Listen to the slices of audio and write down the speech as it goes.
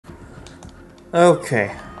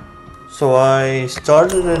Okay, so I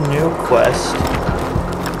started a new quest.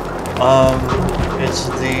 It's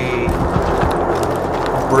the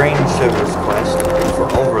brain sugars quest for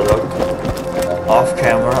Overlook. Off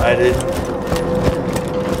camera, I didn't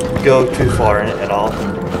go too far in it at all,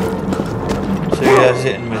 so you guys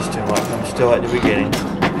didn't miss too much. I'm still at the beginning.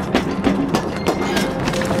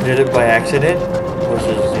 Did it by accident, which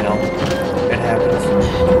is, you know, it happens.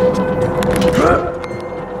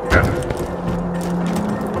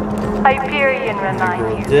 Hyperion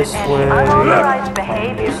reminds you this that way, any unauthorized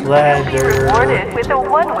behavior this will be ladder. rewarded with a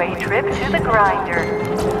one-way trip to the grinder.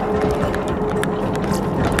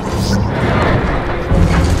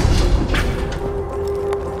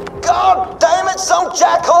 God damn it, some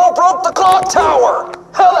jackhole broke the clock tower!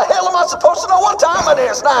 How the hell am I supposed to know what time it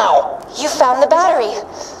is now? You found the battery.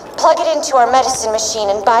 Plug it into our medicine machine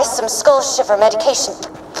and buy some skull shiver medication.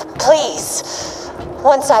 Please.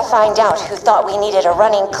 Once I find out who thought we needed a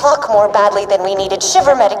running clock more badly than we needed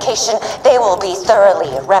shiver medication, they will be thoroughly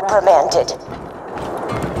reprimanded.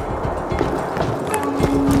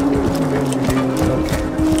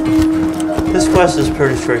 This quest is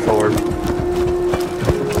pretty straightforward.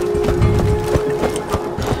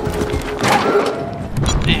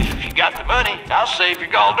 If you got the money, I'll save your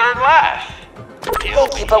gall-darn life.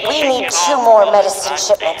 Thank you, but we need 2 more medicine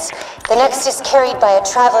shipments. The next is carried by a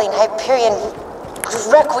traveling Hyperion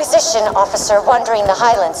requisition officer wandering the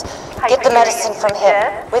Highlands. Get the medicine from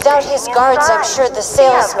him. Without his guards, I'm sure the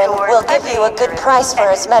salesman will give you a good price for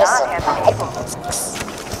his medicine. I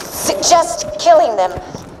suggest killing them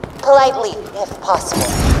politely, if possible.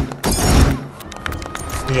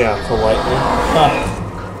 Yeah, politely. Huh.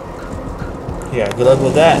 Yeah, good luck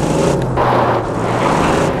with that.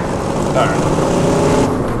 Alright.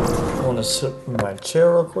 I want to sit in my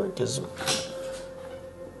chair real quick because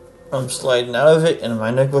I'm sliding out of it and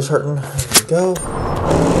my neck was hurting. Here we go.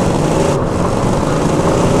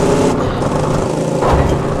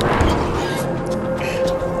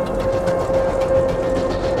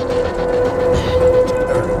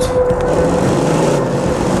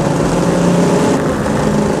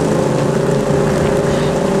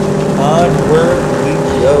 Onward we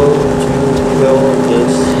go to kill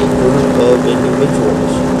this group of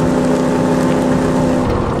individuals.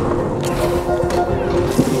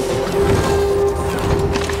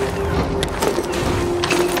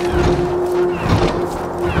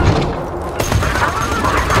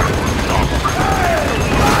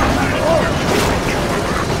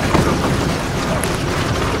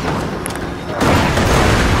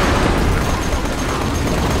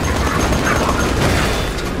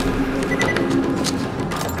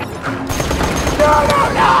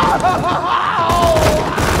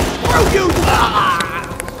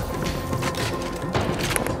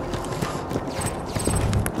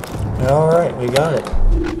 Alright, we got it.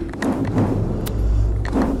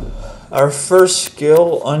 Our first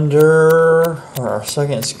skill under, or our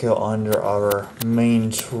second skill under our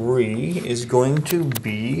main tree is going to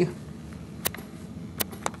be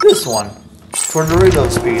this one, for the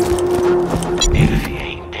reload speed. If you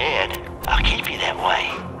ain't dead, I'll keep you that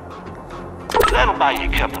way. That'll buy you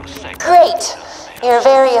a couple of seconds. Great. You're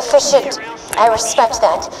very efficient. I respect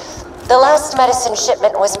that. The last medicine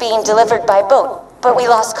shipment was being delivered by boat, but we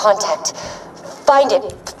lost contact. Find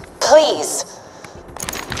it, please.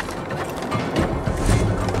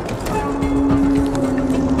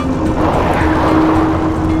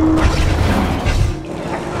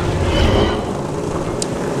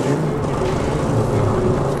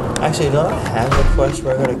 Actually, do I have a quest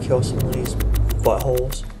where I gotta kill some of these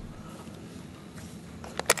buttholes?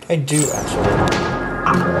 I do, actually.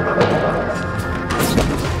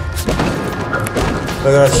 I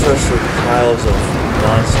gotta search for piles of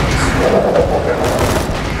nonsense.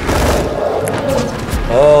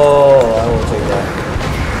 Oh, I will take that.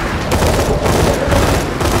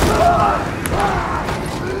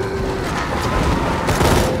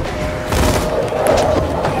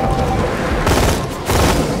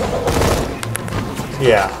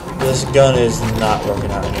 Yeah, this gun is not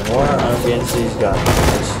working out anymore. I'm against these guys.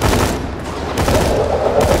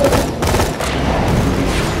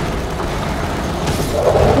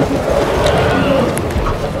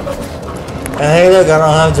 And hey, look, I don't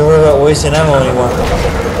have to worry about wasting ammo anymore.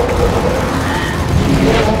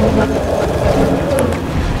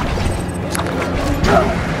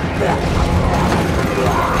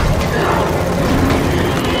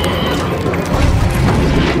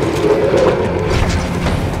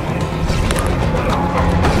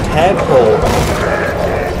 Tadpole.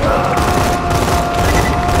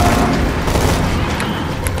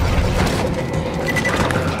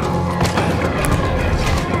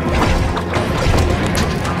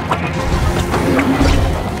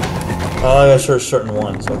 Oh, I got sure certain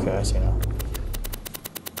ones. Okay, I see now.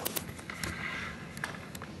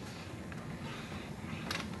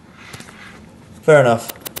 Fair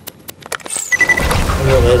enough. I'll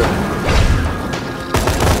do it later.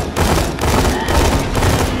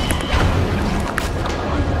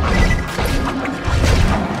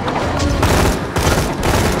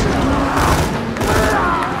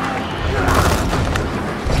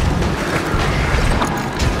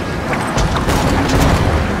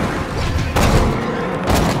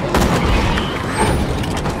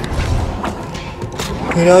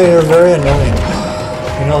 You know, you're very annoying.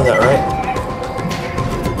 You know that, right?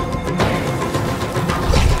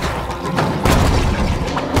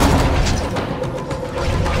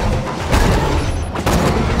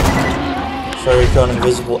 Sorry, you're calling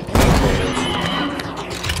invisible anchors.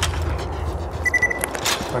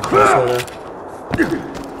 Right, close over there.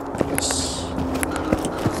 Yes.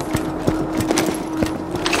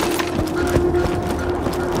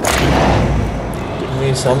 Give me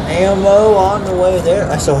some ammo on the way there.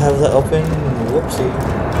 I still have that open. Whoopsie.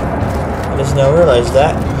 I just now realized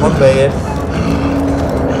that. My bad.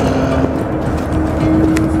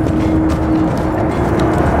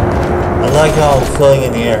 I like how I'm floating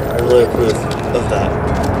in the air. I really approve of that.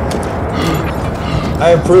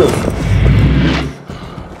 I approve.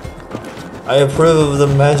 I approve of the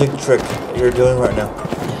magic trick that you're doing right now.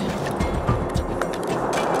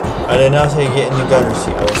 I did not say get in the gunner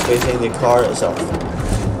seat. I was facing the car itself.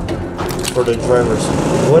 For the driver's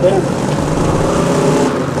seat. Whatever.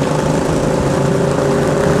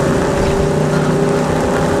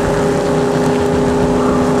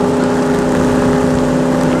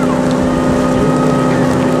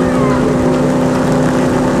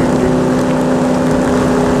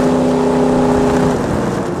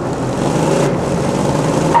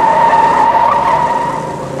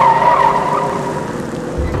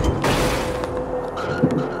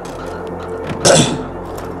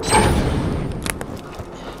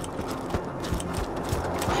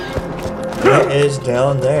 It is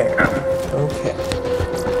down there. Okay.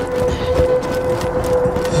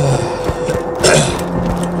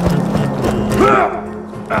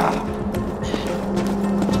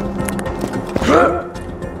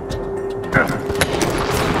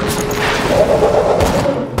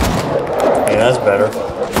 Yeah, that's better.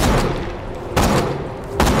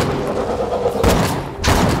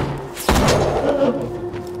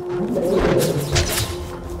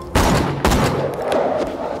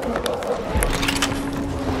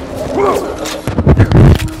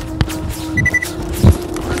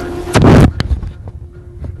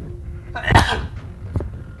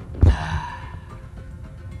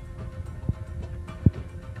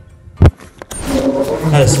 I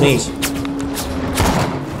had a sneeze.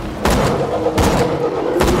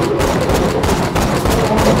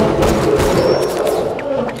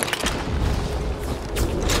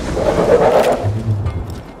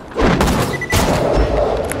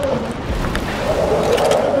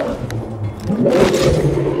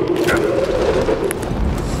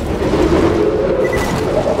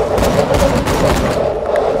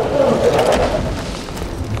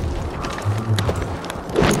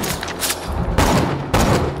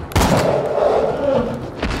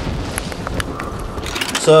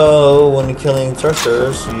 So, when you're killing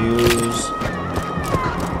thrusters, use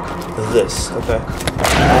this. Okay.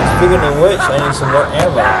 Speaking of which, I need some more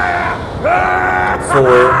ammo for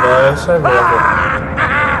my sniper rifle.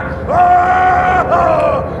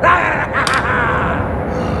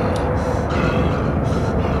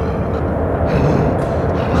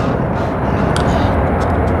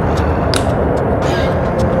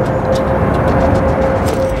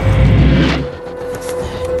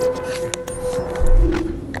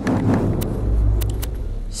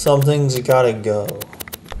 Something's gotta go.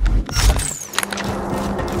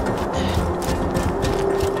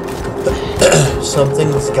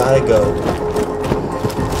 Something's gotta go.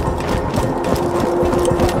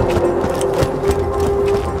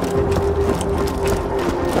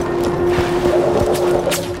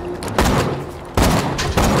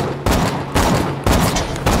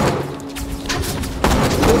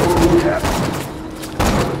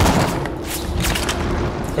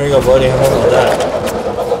 There you go, buddy. How about that?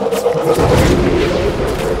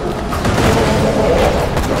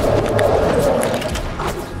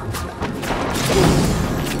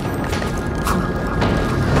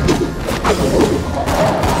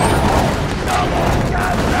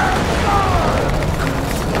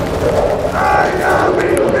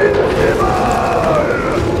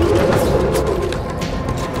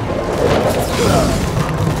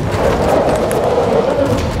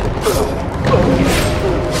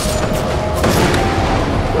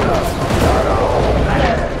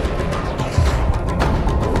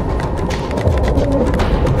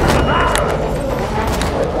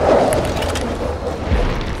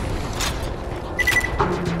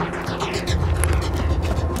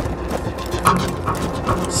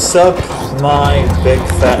 suck my big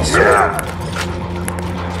fat sword.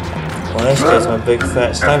 Well, in this case, my big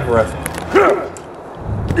fat sniper rifle.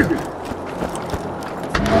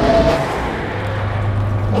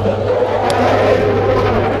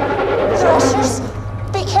 Threshers,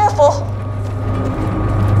 be careful.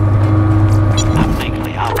 I'm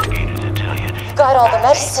legally obligated to tell you. Got all the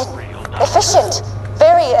medicine. Efficient.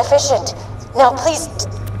 Very efficient. Now please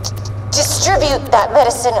distribute that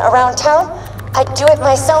medicine around town. I'd do it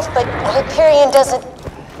myself, but Hyperion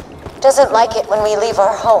doesn't like it when we leave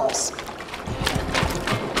our homes.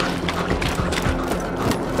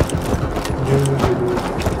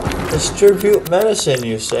 Distribute medicine,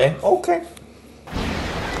 you say? Okay.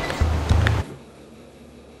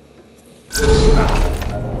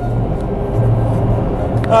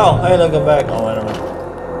 Oh, hey, looking back. Oh, wait a minute.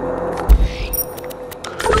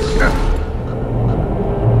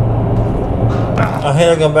 Oh, hey,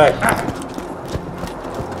 looking back.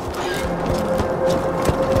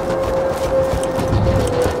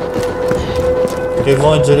 You're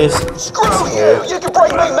going to this. Screw you! You can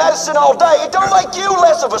bring me medicine all day. It don't make you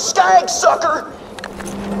less of a skag sucker.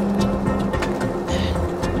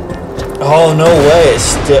 Oh, no way. It's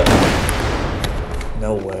still.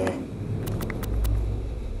 No way.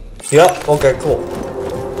 Yep, okay, cool.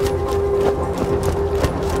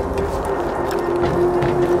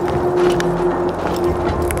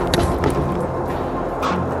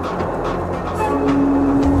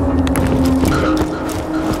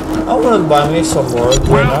 I want to buy me some more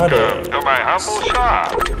grenade. Welcome to my humble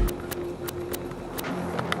shop.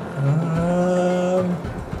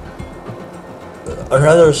 I'd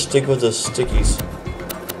rather stick with the stickies.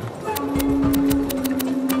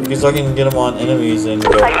 Because I can get them on enemies and go.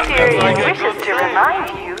 Hyperion wishes to remind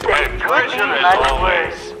you that it could be much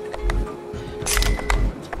worse.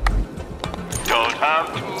 Don't have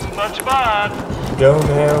too much fun. Don't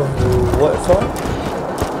have what fun?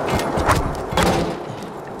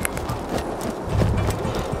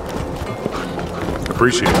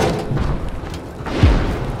 Appreciate it.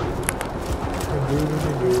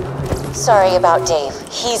 Sorry about Dave.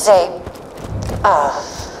 He's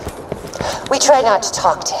we try not to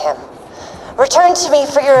talk to him. Return to me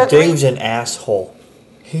for your Dave's an asshole.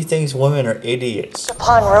 He thinks women are idiots.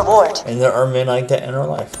 upon reward. And there are men like that in our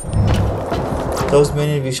life. Those men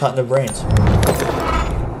need to be shot in the brains.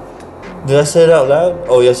 Did I say it out loud?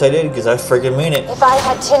 Oh, yes, I did, because I freaking mean it. If I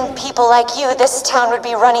had 10 people like you, this town would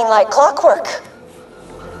be running like clockwork.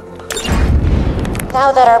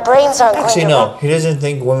 Now that our brains aren't Actually, going to no. He doesn't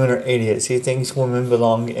think women are idiots. He thinks women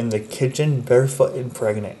belong in the kitchen, barefoot and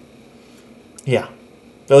pregnant. Yeah.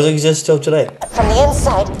 Those exist still today. from the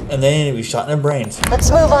inside. And they need to be shot in the brains. Let's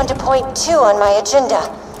move on to point 2 on my agenda.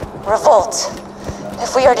 Revolt.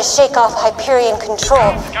 If we are to shake off Hyperion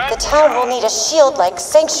control, the town will need a shield like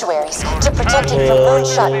sanctuaries to protect it from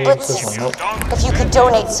moonshot blitzes. If you could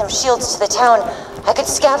donate some shields to the town, I could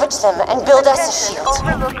scavenge them and build us a shield.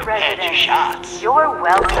 Overlook Had your residents. shots. You're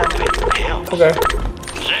welcome. Okay.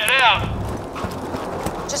 Set out.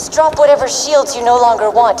 Just drop whatever shields you no longer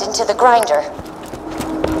want into the grinder.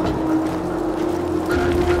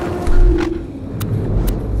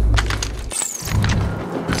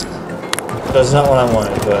 That's not what I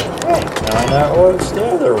wanted, but hey, now that works the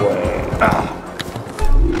other way.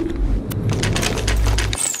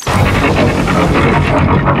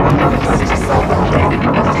 Just like that.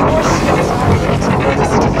 A few more shields and I'll be able to build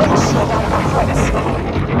us a defense shield out of the parts.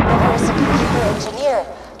 I was a computer engineer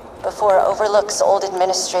before Overlook's old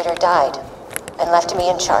administrator died and left me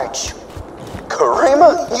in charge.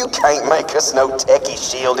 Karima, you can't make us no techie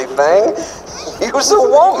shieldy thing. You's a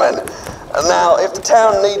woman. Now, if the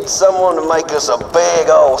town needs someone to make us a big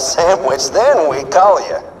old sandwich, then we call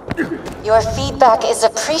you. Your feedback is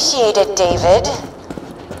appreciated, David.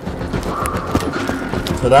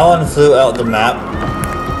 So that one flew out the map.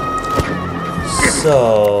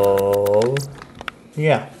 So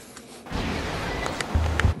yeah.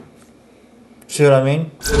 See what I mean?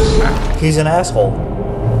 He's an asshole.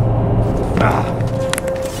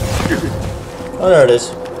 Oh, there it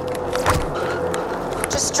is.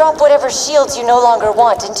 Just drop whatever shields you no longer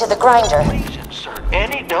want into the grinder. Please insert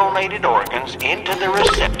any donated organs into the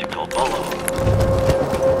receptacle below.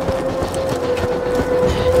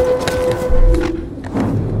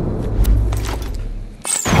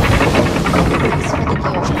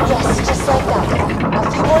 Yes, just like that. A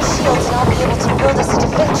few more shields and I'll be able to build us a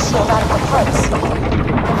defense shield out of the parts.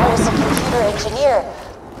 I was a computer engineer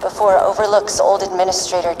before Overlook's old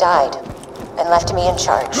administrator died and left me in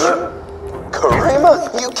charge.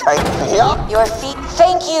 Karima, you can't... Yeah. Your feet.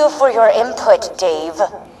 Thank you for your input, Dave.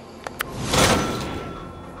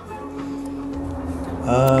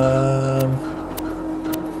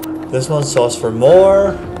 This one sells for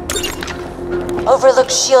more.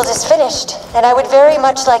 Overlook's shield is finished, and I would very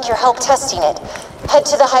much like your help testing it. Head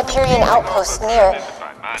to the Hyperion outpost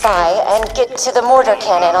nearby and get to the mortar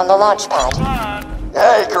cannon on the launch pad.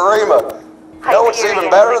 Hey, Karima. You know what's even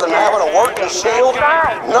better than having a working shield?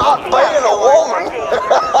 Not being a woman.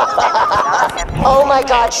 Oh my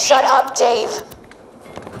god, shut up, Dave.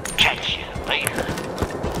 Catch you later.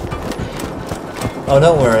 Oh,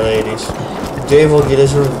 don't worry, ladies. Dave will get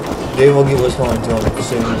what's going to him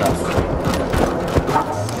soon enough.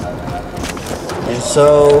 And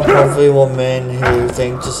so, hopefully, we'll men who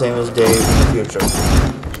think the same as Dave in the future.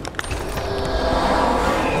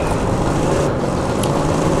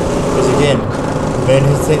 Because again, men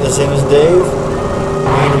who think the same as Dave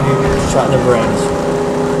need to be shot in the brains.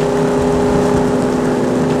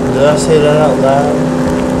 Did I say that out loud?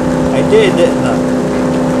 I did, didn't I?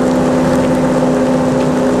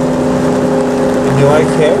 Do I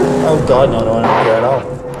care? Oh god, no, I don't care at all.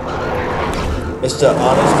 It's the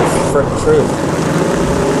honest to frick truth.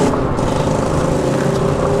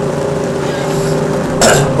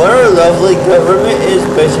 But our lovely government is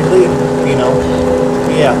basically, you know,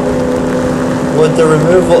 yeah. With the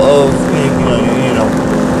removal of,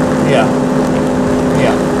 yeah.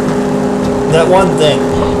 That one thing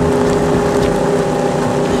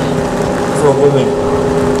for women.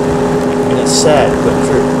 And it's sad, but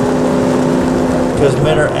true. Because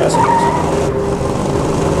men are assholes.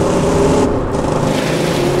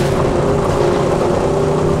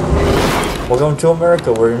 Welcome to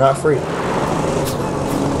America, where you're not free. Do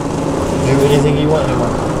anything you want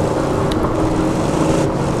anymore.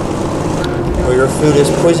 Or your food is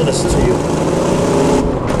poisonous to you.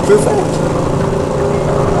 True fact.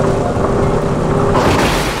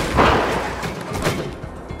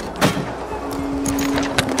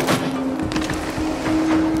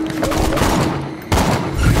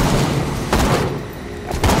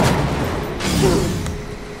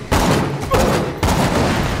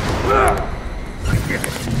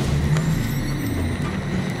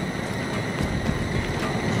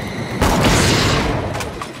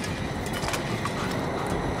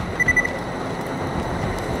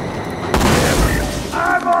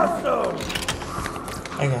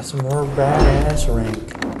 I got some more badass rank.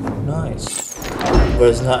 Nice. But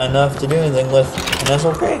it's not enough to do anything with, and that's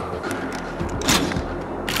okay.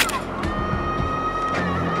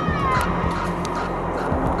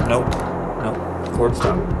 Nope. Cord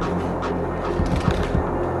stop.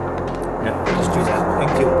 Yeah, just do that.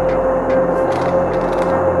 Thank you.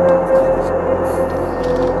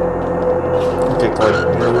 Okay, Cord.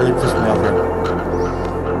 You're really pissing me off here.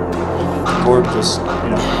 Cord, just,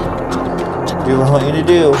 do what I want you to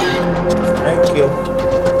do. Thank you.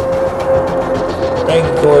 Thank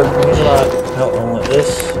you, Cord. Means a lot. No, I want this.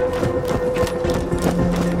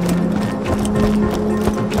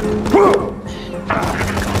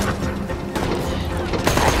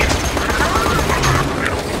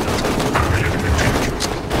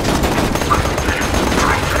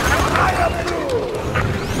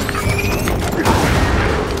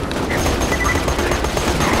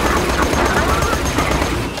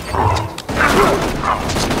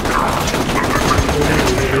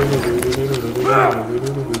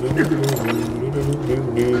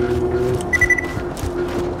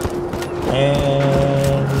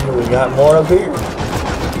 And we got more up here.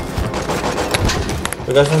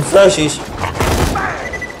 We got some freshies.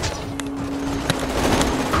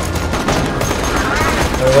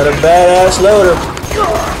 We got a badass loader.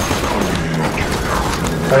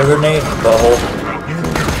 Got a grenade butthole.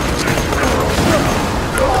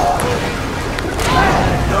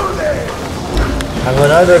 Have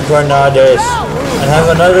another grenades. And have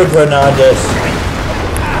another grenades.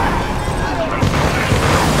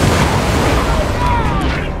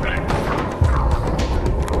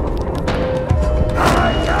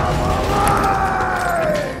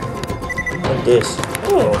 This.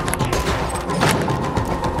 Oh.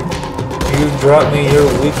 You brought me your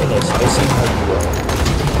weakness. I see how you are.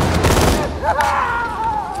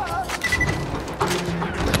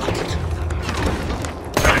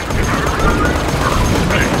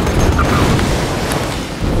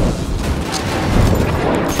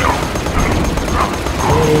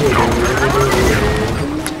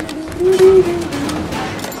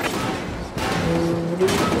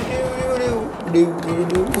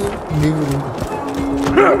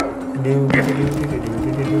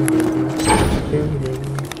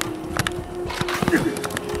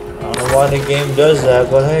 I don't know why the game does that,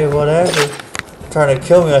 but hey, whatever. Trying to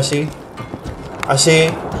kill me, I see.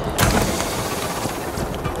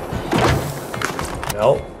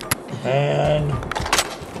 Nope. And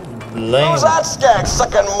Lame. Who's that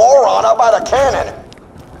skag-sucking moron up by the cannon?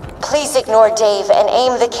 Please ignore Dave and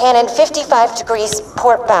aim the cannon 55 degrees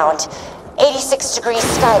port-bound, 86 degrees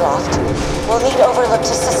skyloft. We'll need Overlook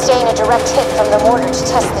to sustain a direct hit from the mortar to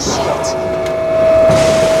test the shield.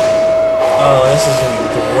 Oh, this is gonna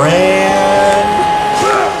be grand.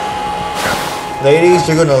 Ladies,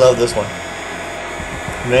 you're gonna love this one.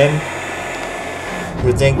 Men,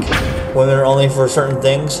 who think women are only for certain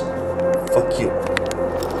things, fuck you.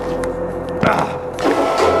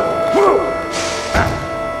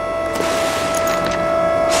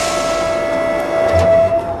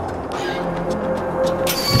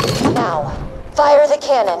 Now, fire the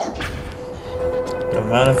cannon. No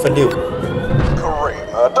matter if I do.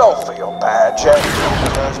 Karima, don't feel bad, Jack.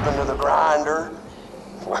 Husband of the grinder.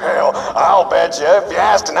 Well, I'll bet you if you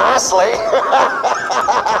asked nicely.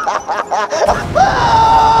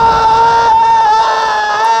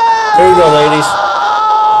 There you go, ladies.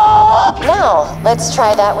 Now, let's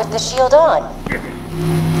try that with the shield on.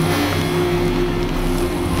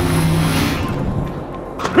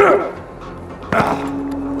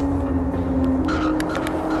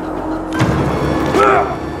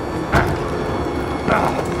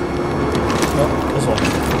 This one.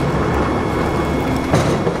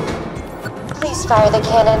 Please fire the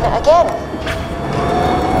cannon again.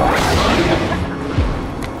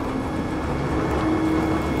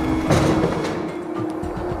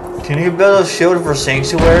 Can you build a shield for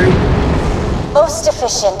Sanctuary? Most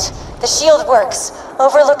efficient. The shield works.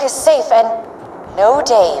 Overlook is safe and no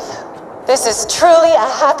Dave. This is truly a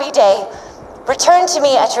happy day. Return to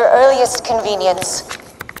me at your earliest convenience.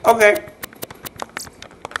 Okay.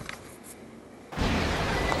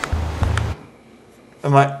 At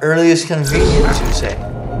my earliest convenience, you say?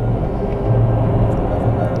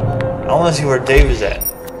 I want to see where Dave is at.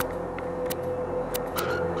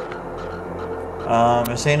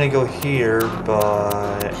 It's saying to go here,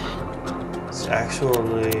 but it's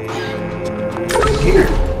actually here.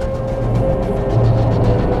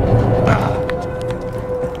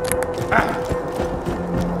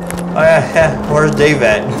 Oh yeah, where's Dave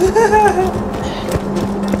at?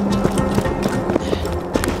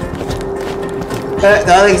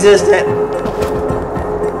 Non-existent.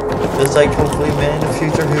 Just like hopefully men in the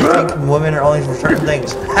future who think women are only for certain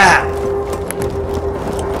things. Ha!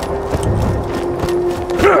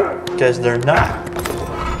 Because they're not.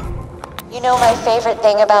 You know my favorite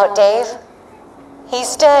thing about Dave?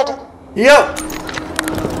 He's dead. Yep.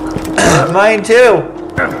 Mine too.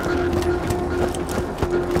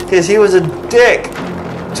 Because he was a dick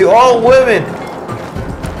to all women.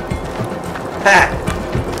 Ha!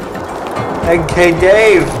 Hey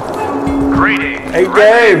Dave. Greetings. Hey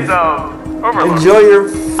Dave. Enjoy your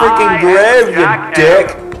freaking grave, you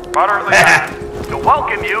dick. To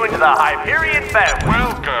welcome you into the Hyperion family.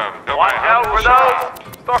 Welcome to Watch out for those.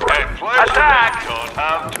 Attack. Don't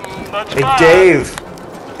have too much Hey Dave.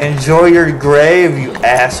 Enjoy your grave, you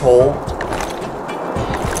asshole.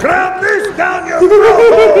 Cram this down your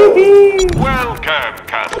throat. Welcome,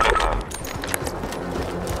 customer.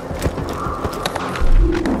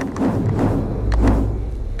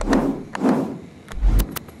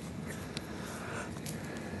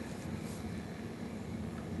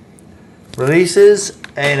 Releases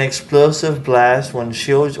an explosive blast when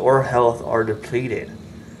shields or health are depleted.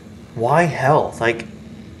 Why health? Like,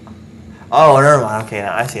 oh, never mind. Okay,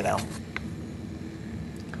 I see now.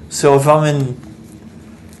 So if I'm in,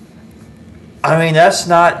 I mean, that's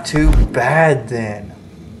not too bad then,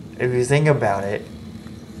 if you think about it.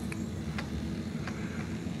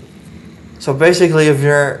 So basically, if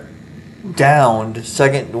you're downed,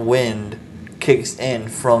 second wind kicks in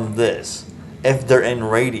from this, if they're in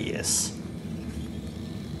radius.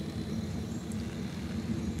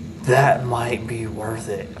 That might be worth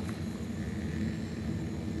it.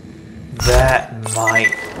 That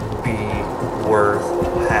might be worth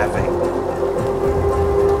having.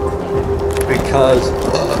 Because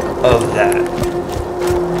of that.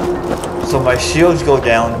 So my shields go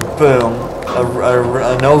down, boom,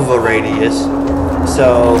 a Nova radius.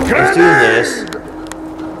 So let's do this.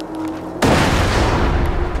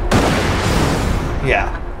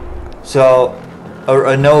 Yeah. So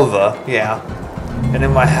a Nova, yeah. And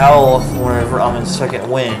then my health whenever I'm in second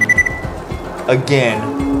wind, again,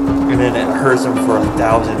 and then it hurts them for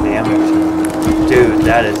 1,000 damage. Dude,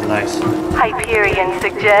 that is nice. Hyperion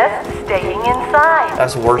suggests staying inside.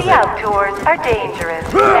 That's worth the it. outdoors are dangerous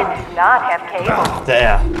and do not have cable.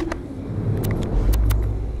 Yeah.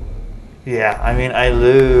 Yeah, I mean, I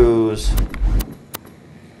lose.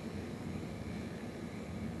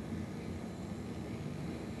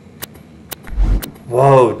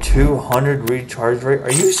 Whoa, 200 recharge rate?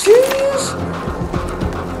 Are you serious?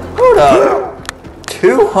 Hold up.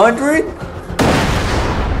 200?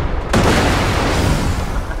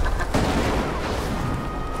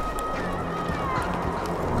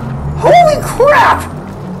 Holy crap!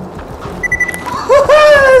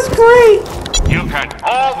 That's great! You can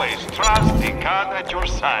always trust the gun at your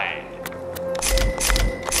side.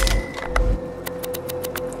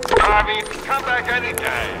 I mean, come back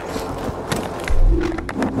anytime.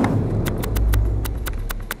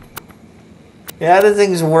 Yeah, this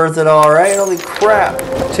thing's worth it all, right? Holy crap.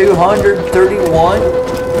 231?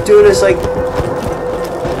 Dude, it's like...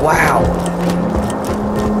 Wow.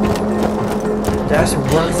 That's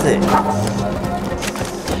worth it.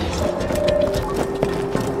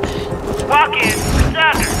 Walk in,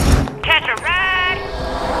 sucker. Catch a ride.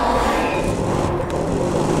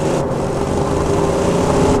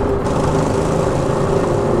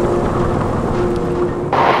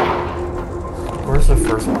 Where's the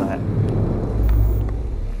first one at?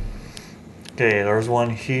 Okay, there's one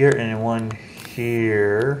here and one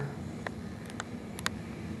here.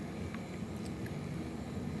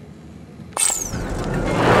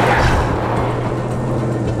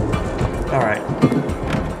 Alright.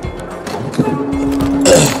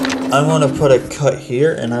 I'm going to put a cut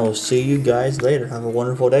here and I will see you guys later. Have a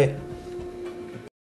wonderful day.